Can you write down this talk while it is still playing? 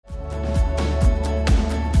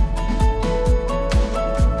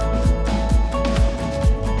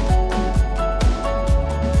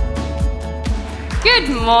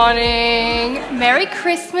morning. Merry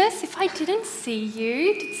Christmas. If I didn't see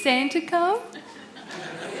you, did Santa come?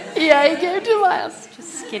 Yeah, he came to my house.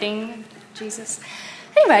 Just kidding, Jesus.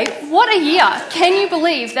 Anyway, what a year. Can you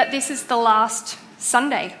believe that this is the last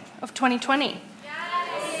Sunday of 2020?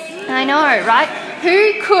 Yes. I know, right?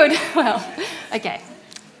 Who could, okay,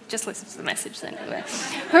 just listen to the message then.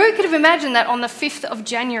 Who could have imagined that on the 5th of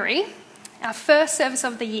January, our first service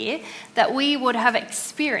of the year, that we would have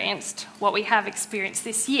experienced what we have experienced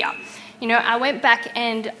this year? You know, I went back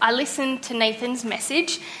and I listened to Nathan's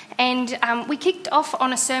message, and we kicked off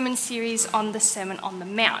on a sermon series on the Sermon on the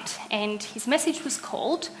Mount, and his message was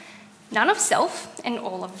called None of Self and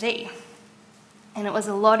All of Thee. And it was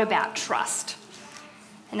a lot about trust.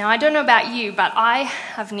 And now, I don't know about you, but I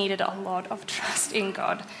have needed a lot of trust in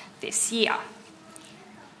God this year.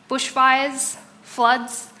 Bushfires,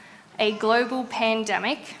 floods, a global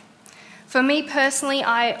pandemic. For me personally,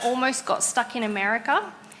 I almost got stuck in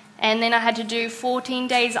America, and then I had to do 14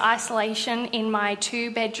 days isolation in my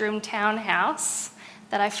 2-bedroom townhouse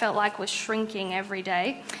that I felt like was shrinking every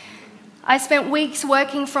day. I spent weeks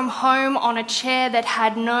working from home on a chair that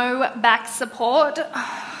had no back support.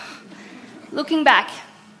 Looking back,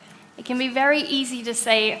 it can be very easy to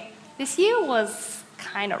say, this year was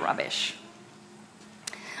kind of rubbish.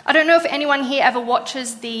 I don't know if anyone here ever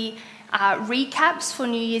watches the recaps for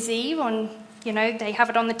New Year's Eve on, they have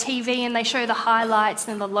it on the TV and they show the highlights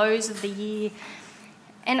and the lows of the year.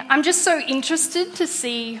 And I'm just so interested to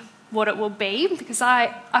see what it will be, because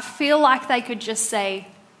I feel like they could just say,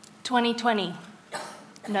 2020,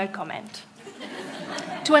 no comment.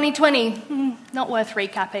 2020, not worth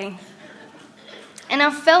recapping. And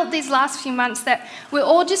I've felt these last few months that we're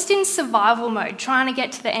all just in survival mode, trying to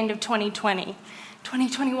get to the end of 2020.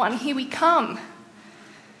 2021, here we come.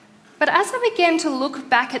 But as I began to look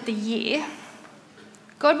back at the year,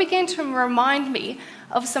 God began to remind me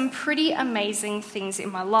of some pretty amazing things in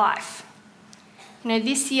my life.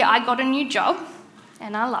 This year I got a new job,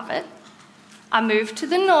 and I love it. I moved to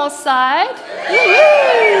the north side.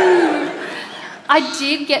 Woo-hoo! I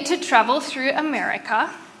did get to travel through America.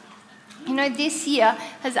 This year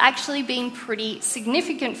has actually been pretty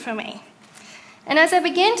significant for me. And as I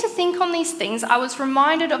began to think on these things, I was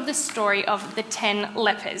reminded of the story of the 10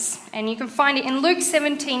 lepers. And you can find it in Luke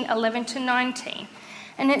 17, 11-19.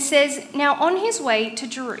 And it says, Now on his way to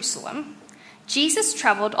Jerusalem, Jesus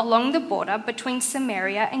travelled along the border between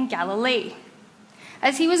Samaria and Galilee.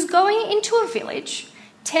 As he was going into a village,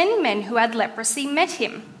 10 men who had leprosy met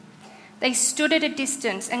him. They stood at a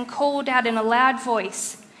distance and called out in a loud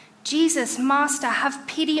voice, Jesus, Master, have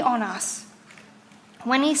pity on us.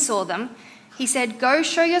 When he saw them, he said, Go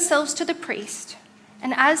show yourselves to the priest.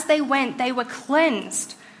 And as they went, they were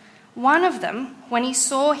cleansed. One of them, when he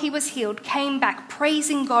saw he was healed, came back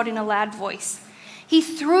praising God in a loud voice. He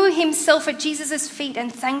threw himself at Jesus' feet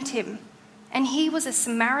and thanked him. And he was a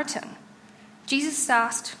Samaritan. Jesus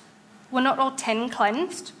asked, Were not all 10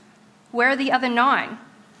 cleansed? Where are the other 9?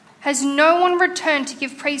 Has no one returned to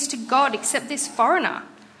give praise to God except this foreigner?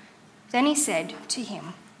 Then he said to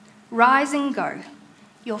him, Rise and go.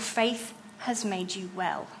 Your faith has made you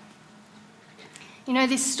well.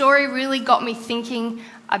 This story really got me thinking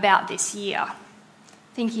about this year,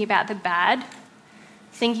 thinking about the bad,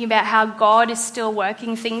 thinking about how God is still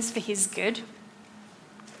working things for his good.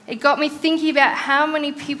 It got me thinking about how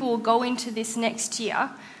many people will go into this next year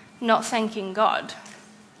not thanking God.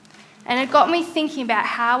 And it got me thinking about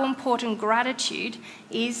how important gratitude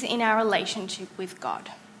is in our relationship with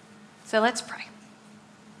God. So let's pray.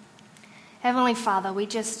 Heavenly Father, we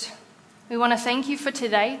want to thank you for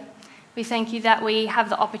today. We thank you that we have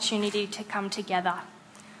the opportunity to come together.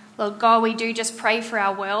 Lord God, we do just pray for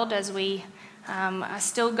our world as we are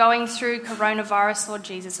still going through coronavirus, Lord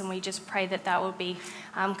Jesus, and we just pray that will be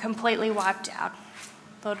completely wiped out.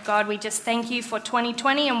 Lord God, we just thank you for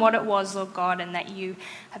 2020 and what it was, Lord God, and that you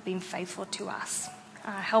have been faithful to us.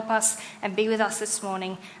 Help us and be with us this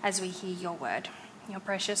morning as we hear your word. In your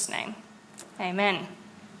precious name, amen.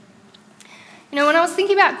 When I was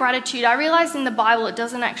thinking about gratitude, I realised in the Bible it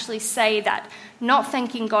doesn't actually say that not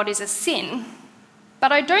thanking God is a sin,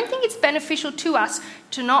 but I don't think it's beneficial to us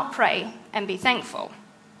to not pray and be thankful.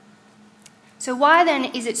 So why then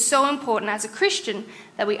is it so important as a Christian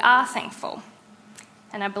that we are thankful?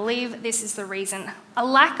 And I believe this is the reason. A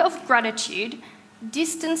lack of gratitude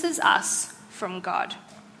distances us from God.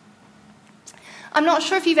 I'm not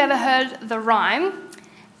sure if you've ever heard the rhyme,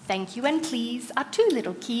 Thank you and please are 2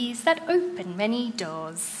 little keys that open many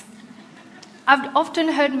doors. I've often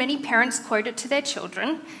heard many parents quote it to their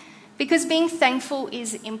children because being thankful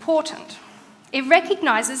is important. It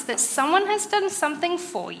recognizes that someone has done something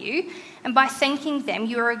for you, and by thanking them,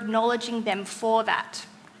 you are acknowledging them for that.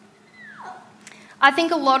 I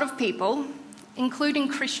think a lot of people, including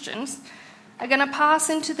Christians, are going to pass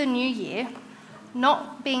into the new year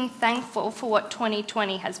not being thankful for what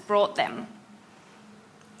 2020 has brought them.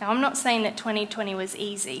 Now, I'm not saying that 2020 was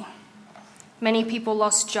easy. Many people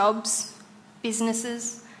lost jobs,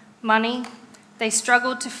 businesses, money. They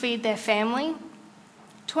struggled to feed their family.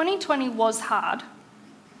 2020 was hard,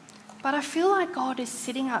 but I feel like God is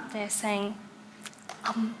sitting up there saying,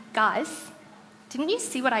 guys, didn't you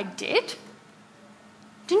see what I did?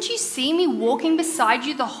 Didn't you see me walking beside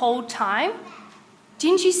you the whole time?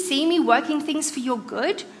 Didn't you see me working things for your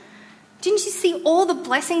good? Didn't you see all the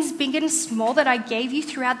blessings, big and small, that I gave you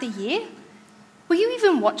throughout the year? Were you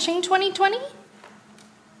even watching 2020?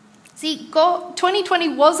 See,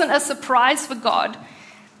 2020 wasn't a surprise for God.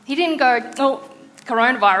 He didn't go,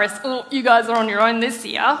 coronavirus, you guys are on your own this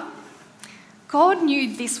year. God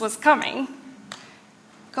knew this was coming.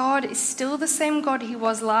 God is still the same God he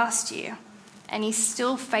was last year, and he's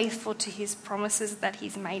still faithful to his promises that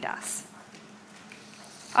he's made us.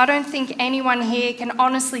 I don't think anyone here can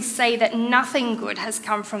honestly say that nothing good has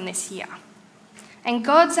come from this year. And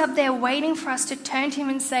God's up there waiting for us to turn to him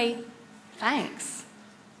and say, thanks.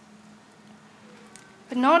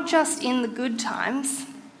 But not just in the good times,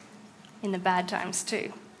 in the bad times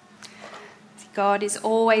too. God is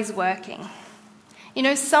always working. You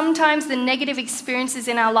know, sometimes the negative experiences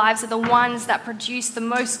in our lives are the ones that produce the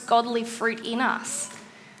most godly fruit in us.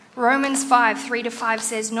 Romans 5:3-5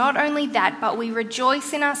 says, not only that, but we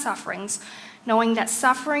rejoice in our sufferings, knowing that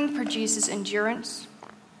suffering produces endurance.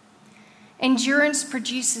 Endurance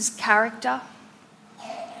produces character.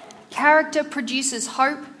 Character produces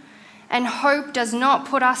hope, and hope does not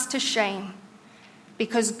put us to shame,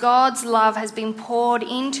 because God's love has been poured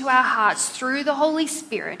into our hearts through the Holy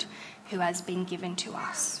Spirit who has been given to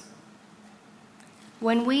us.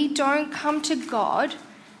 When we don't come to God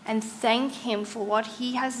and thank him for what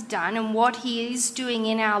he has done and what he is doing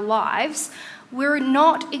in our lives, we're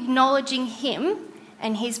not acknowledging him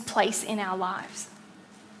and his place in our lives.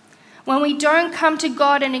 When we don't come to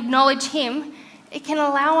God and acknowledge him, it can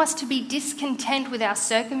allow us to be discontent with our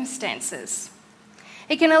circumstances.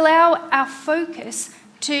 It can allow our focus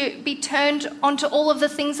to be turned onto all of the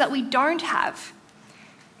things that we don't have.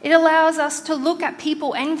 It allows us to look at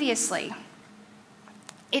people enviously.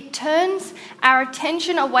 It turns our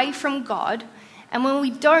attention away from God, and when we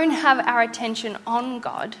don't have our attention on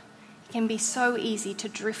God, it can be so easy to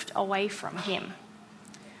drift away from him.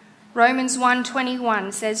 Romans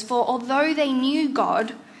 1:21 says, for although they knew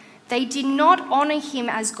God, they did not honour him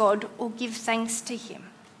as God or give thanks to him.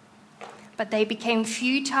 But they became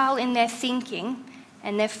futile in their thinking,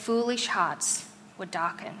 and their foolish hearts were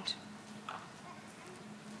darkened.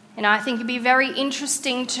 And I think it'd be very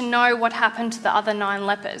interesting to know what happened to the other 9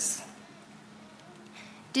 lepers.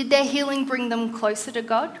 Did their healing bring them closer to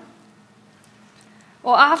God?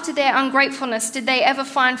 Or after their ungratefulness, did they ever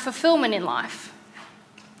find fulfillment in life?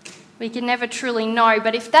 We can never truly know,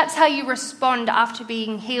 but if that's how you respond after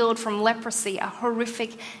being healed from leprosy, a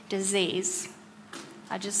horrific disease,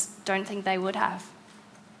 I just don't think they would have.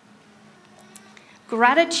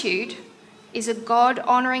 Gratitude is a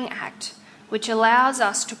God-honouring act which allows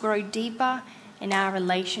us to grow deeper in our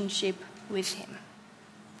relationship with him.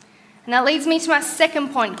 And that leads me to my second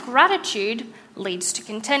point. Gratitude leads to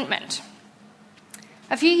contentment.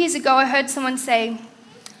 A few years ago, I heard someone say,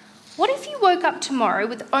 what if you woke up tomorrow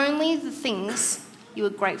with only the things you were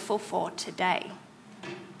grateful for today?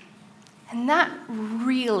 And that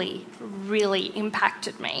really, really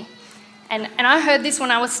impacted me. And I heard this when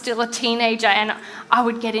I was still a teenager, and I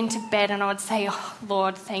would get into bed and I would say, oh,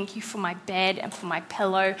 Lord, thank you for my bed and for my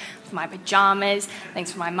pillow, for my pajamas.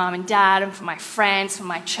 Thanks for my mum and dad and for my friends, for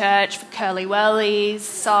my church, for curly wellies,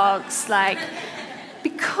 socks,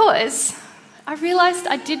 because I realised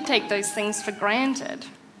I did take those things for granted.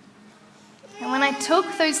 And when I took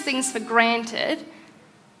those things for granted,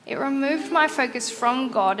 it removed my focus from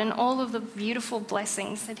God and all of the beautiful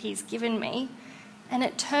blessings that he's given me, and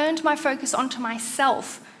it turned my focus onto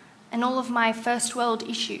myself and all of my first world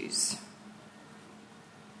issues.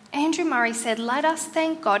 Andrew Murray said, let us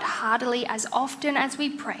thank God heartily as often as we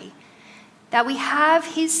pray, that we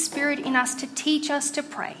have his Spirit in us to teach us to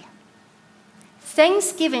pray.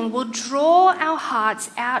 Thanksgiving will draw our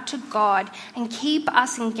hearts out to God and keep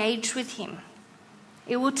us engaged with him.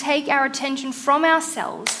 It will take our attention from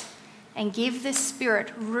ourselves and give the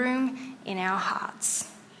Spirit room in our hearts.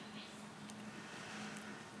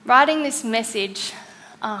 Writing this message,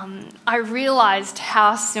 I realised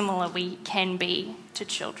how similar we can be to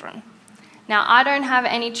children. Now, I don't have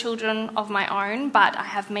any children of my own, but I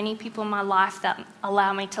have many people in my life that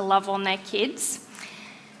allow me to love on their kids.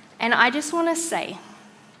 And I just want to say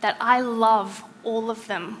that I love all of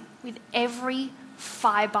them with every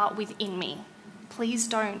fibre within me. Please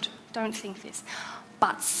don't think this.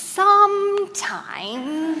 But sometimes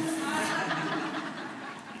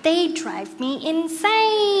they drive me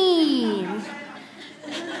insane.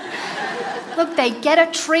 Look, they get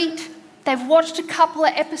a treat. They've watched a couple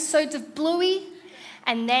of episodes of Bluey,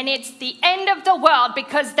 and then it's the end of the world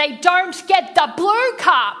because they don't get the blue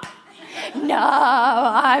cup. No,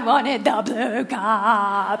 I wanted the blue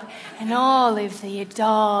cup. And all of the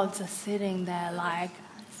adults are sitting there like,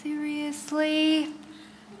 seriously?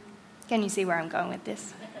 Can you see where I'm going with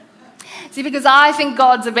this? See, because I think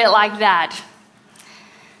God's a bit like that.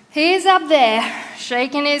 He's up there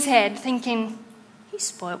shaking his head thinking, he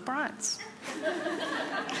spoiled brats.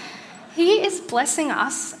 He is blessing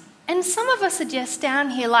us, and some of us are just down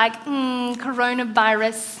here like,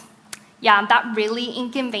 coronavirus. Yeah, that really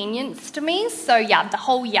inconvenienced me, so yeah, the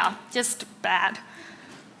whole year, just bad.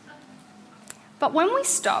 But when we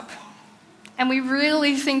stop and we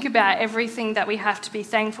really think about everything that we have to be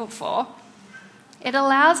thankful for, it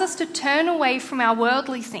allows us to turn away from our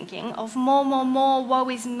worldly thinking of more, woe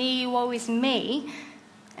is me,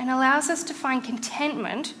 and allows us to find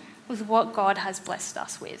contentment with what God has blessed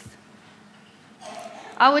us with.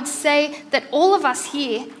 I would say that all of us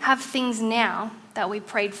here have things now that we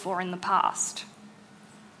prayed for in the past.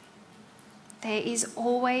 There is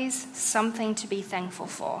always something to be thankful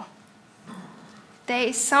for. There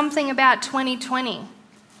is something about 2020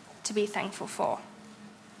 to be thankful for.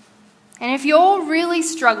 And if you're really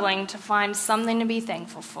struggling to find something to be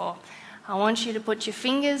thankful for, I want you to put your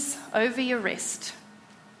fingers over your wrist.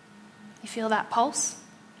 You feel that pulse?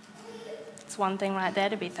 It's one thing right there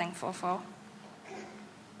to be thankful for.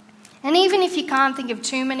 And even if you can't think of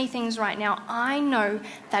too many things right now, I know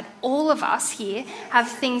that all of us here have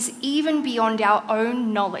things even beyond our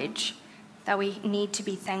own knowledge that we need to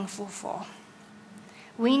be thankful for.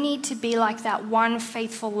 We need to be like that one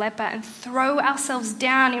faithful leper and throw ourselves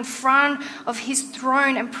down in front of his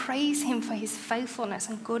throne and praise him for his faithfulness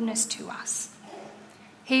and goodness to us.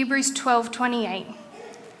 Hebrews 12:28.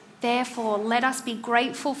 Therefore, let us be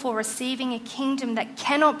grateful for receiving a kingdom that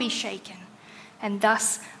cannot be shaken, and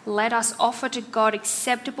thus let us offer to God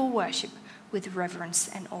acceptable worship with reverence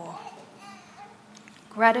and awe.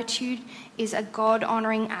 Gratitude is a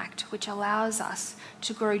God-honouring act which allows us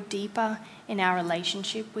to grow deeper in our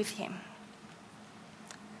relationship with him.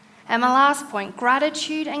 And my last point,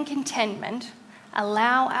 gratitude and contentment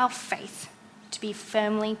allow our faith to be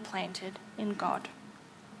firmly planted in God.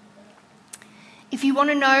 If you want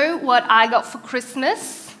to know what I got for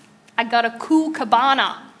Christmas, I got a cool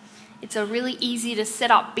cabana. It's a really easy to set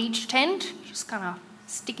up beach tent. You just kind of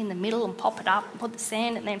stick in the middle and pop it up and put the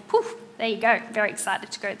sand and then poof, there you go. Very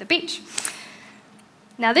excited to go to the beach.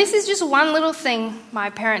 Now this is just one little thing my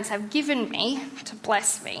parents have given me to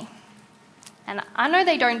bless me. And I know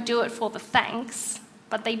they don't do it for the thanks,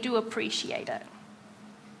 but they do appreciate it.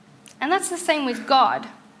 And that's the same with God.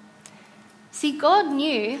 See, God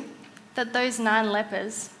knew that those 9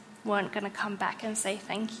 lepers weren't going to come back and say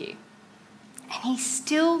thank you. And he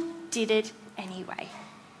still did it anyway.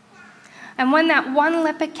 And when that one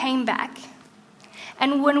leper came back,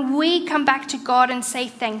 and when we come back to God and say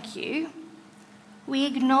thank you, we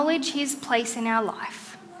acknowledge his place in our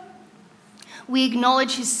life. We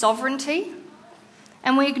acknowledge his sovereignty,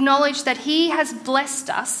 and we acknowledge that he has blessed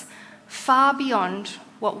us far beyond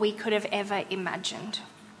what we could have ever imagined.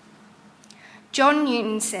 John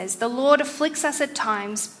Newton says, "The Lord afflicts us at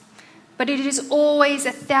times, but it is always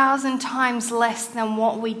 1,000 times less than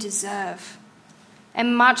what we deserve,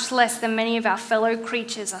 and much less than many of our fellow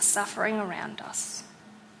creatures are suffering around us.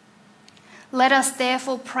 Let us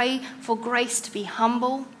therefore pray for grace to be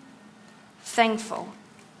humble, thankful,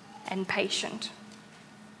 and patient."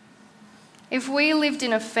 If we lived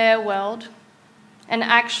in a fair world and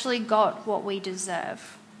actually got what we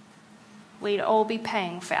deserve, we'd all be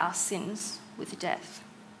paying for our sins with death.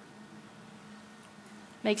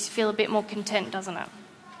 Makes you feel a bit more content, doesn't it?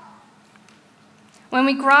 When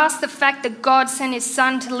we grasp the fact that God sent his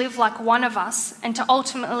son to live like one of us and to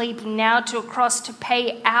ultimately be nailed to a cross to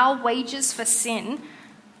pay our wages for sin,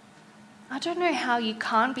 I don't know how you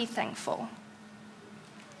can't be thankful.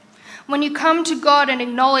 When you come to God and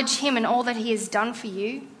acknowledge him and all that he has done for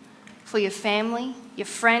you, for your family, your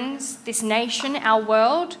friends, this nation, our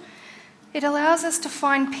world, it allows us to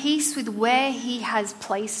find peace with where he has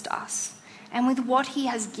placed us and with what he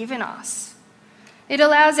has given us. It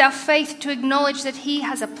allows our faith to acknowledge that he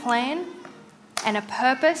has a plan and a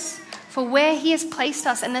purpose for where he has placed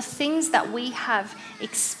us and the things that we have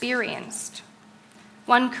experienced.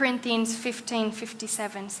 1 Corinthians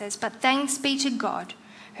 15:57 says, "But thanks be to God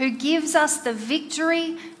who gives us the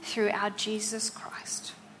victory through our Jesus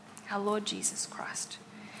Christ," our Lord Jesus Christ.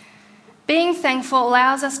 Being thankful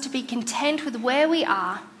allows us to be content with where we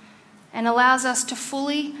are and allows us to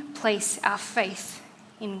fully place our faith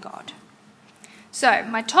in God. So,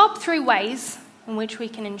 my top 3 ways in which we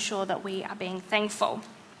can ensure that we are being thankful.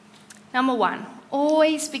 Number 1,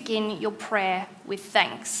 always begin your prayer with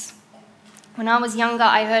thanks. When I was younger,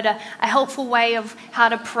 I heard a helpful way of how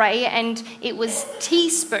to pray, and it was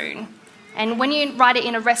teaspoon. And when you write it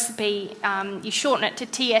in a recipe, you shorten it to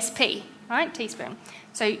TSP, right? Teaspoon.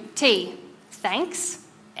 So T, thanks.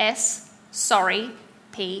 S, sorry.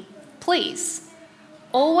 P, please.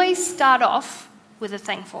 Always start off with a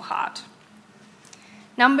thankful heart.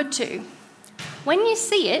 Number 2, when you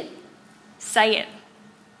see it, say it.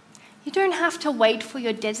 You don't have to wait for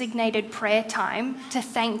your designated prayer time to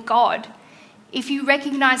thank God. If you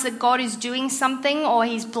recognize that God is doing something or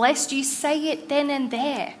he's blessed you, say it then and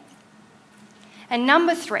there. And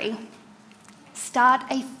number 3, start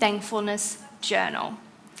a thankfulness journal.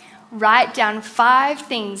 Write down 5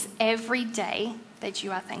 things every day that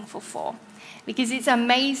you are thankful for, because it's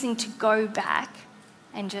amazing to go back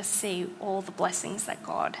and just see all the blessings that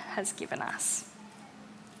God has given us.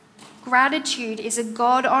 Gratitude is a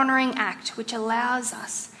God-honoring act which allows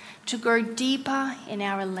us to grow deeper in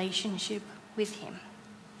our relationship with him.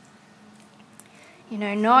 You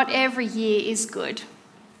know, not every year is good,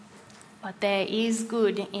 but there is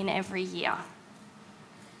good in every year.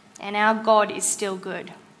 And our God is still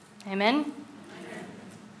good. Amen?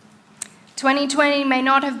 2020 may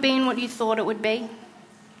not have been what you thought it would be.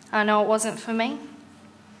 I know it wasn't for me.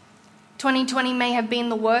 2020 may have been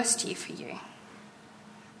the worst year for you.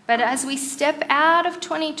 But as we step out of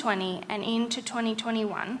 2020 and into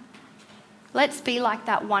 2021, let's be like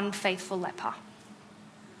that one faithful leper.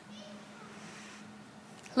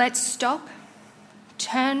 Let's stop,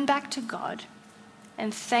 turn back to God,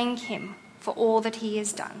 and thank him for all that he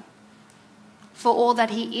has done, for all that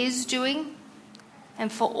he is doing,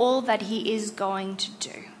 and for all that he is going to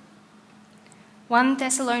do. 1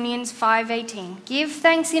 Thessalonians 5:18, "Give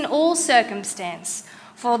thanks in all circumstance,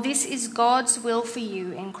 for this is God's will for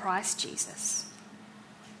you in Christ Jesus."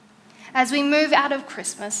 As we move out of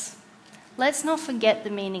Christmas, let's not forget the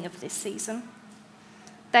meaning of this season.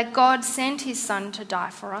 That God sent his Son to die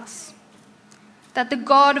for us. That the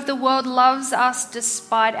God of the world loves us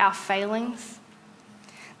despite our failings.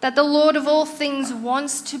 That the Lord of all things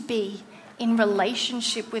wants to be in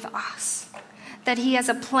relationship with us. That he has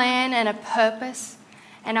a plan and a purpose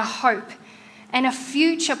and a hope and a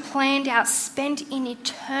future planned out, spent in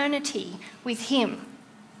eternity with him.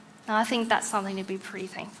 Now, I think that's something to be pretty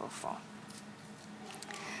thankful for.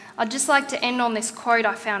 I'd just like to end on this quote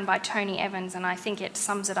I found by Tony Evans, and I think it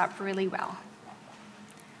sums it up really well.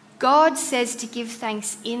 God says to give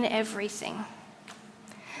thanks in everything.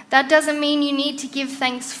 That doesn't mean you need to give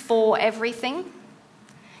thanks for everything.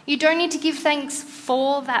 You don't need to give thanks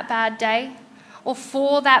for that bad day or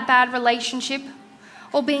for that bad relationship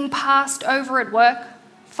or being passed over at work,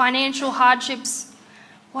 financial hardships,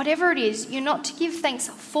 whatever it is. You're not to give thanks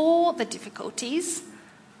for the difficulties,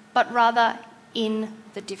 but rather in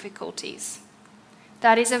the difficulties.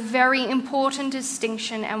 That is a very important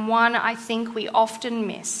distinction, and one I think we often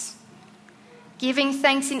miss. Giving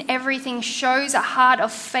thanks in everything shows a heart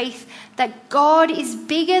of faith that God is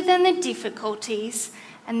bigger than the difficulties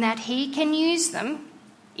and that he can use them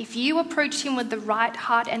if you approach him with the right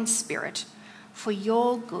heart and spirit for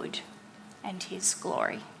your good and his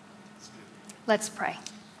glory. Let's pray.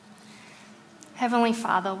 Heavenly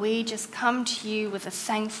Father, we just come to you with a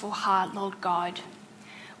thankful heart, Lord God.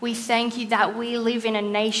 We thank you that we live in a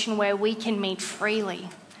nation where we can meet freely.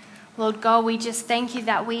 Lord God, we just thank you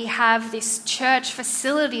that we have this church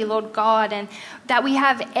facility, Lord God, and that we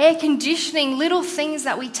have air conditioning, little things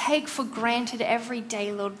that we take for granted every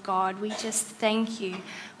day, Lord God. We just thank you.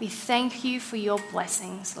 We thank you for your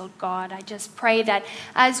blessings, Lord God. I just pray that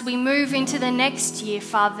as we move into the next year,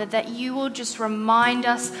 Father, that you will just remind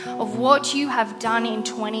us of what you have done in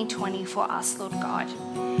 2020 for us, Lord God.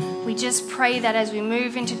 We just pray that as we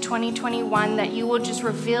move into 2021, that you will just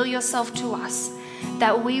reveal yourself to us,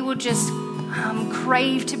 that we will just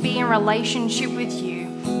crave to be in relationship with you,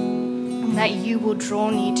 and that you will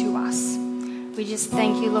draw near to us. We just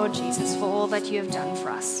thank you, Lord Jesus, for all that you have done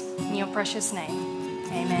for us. In your precious name,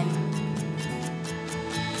 amen.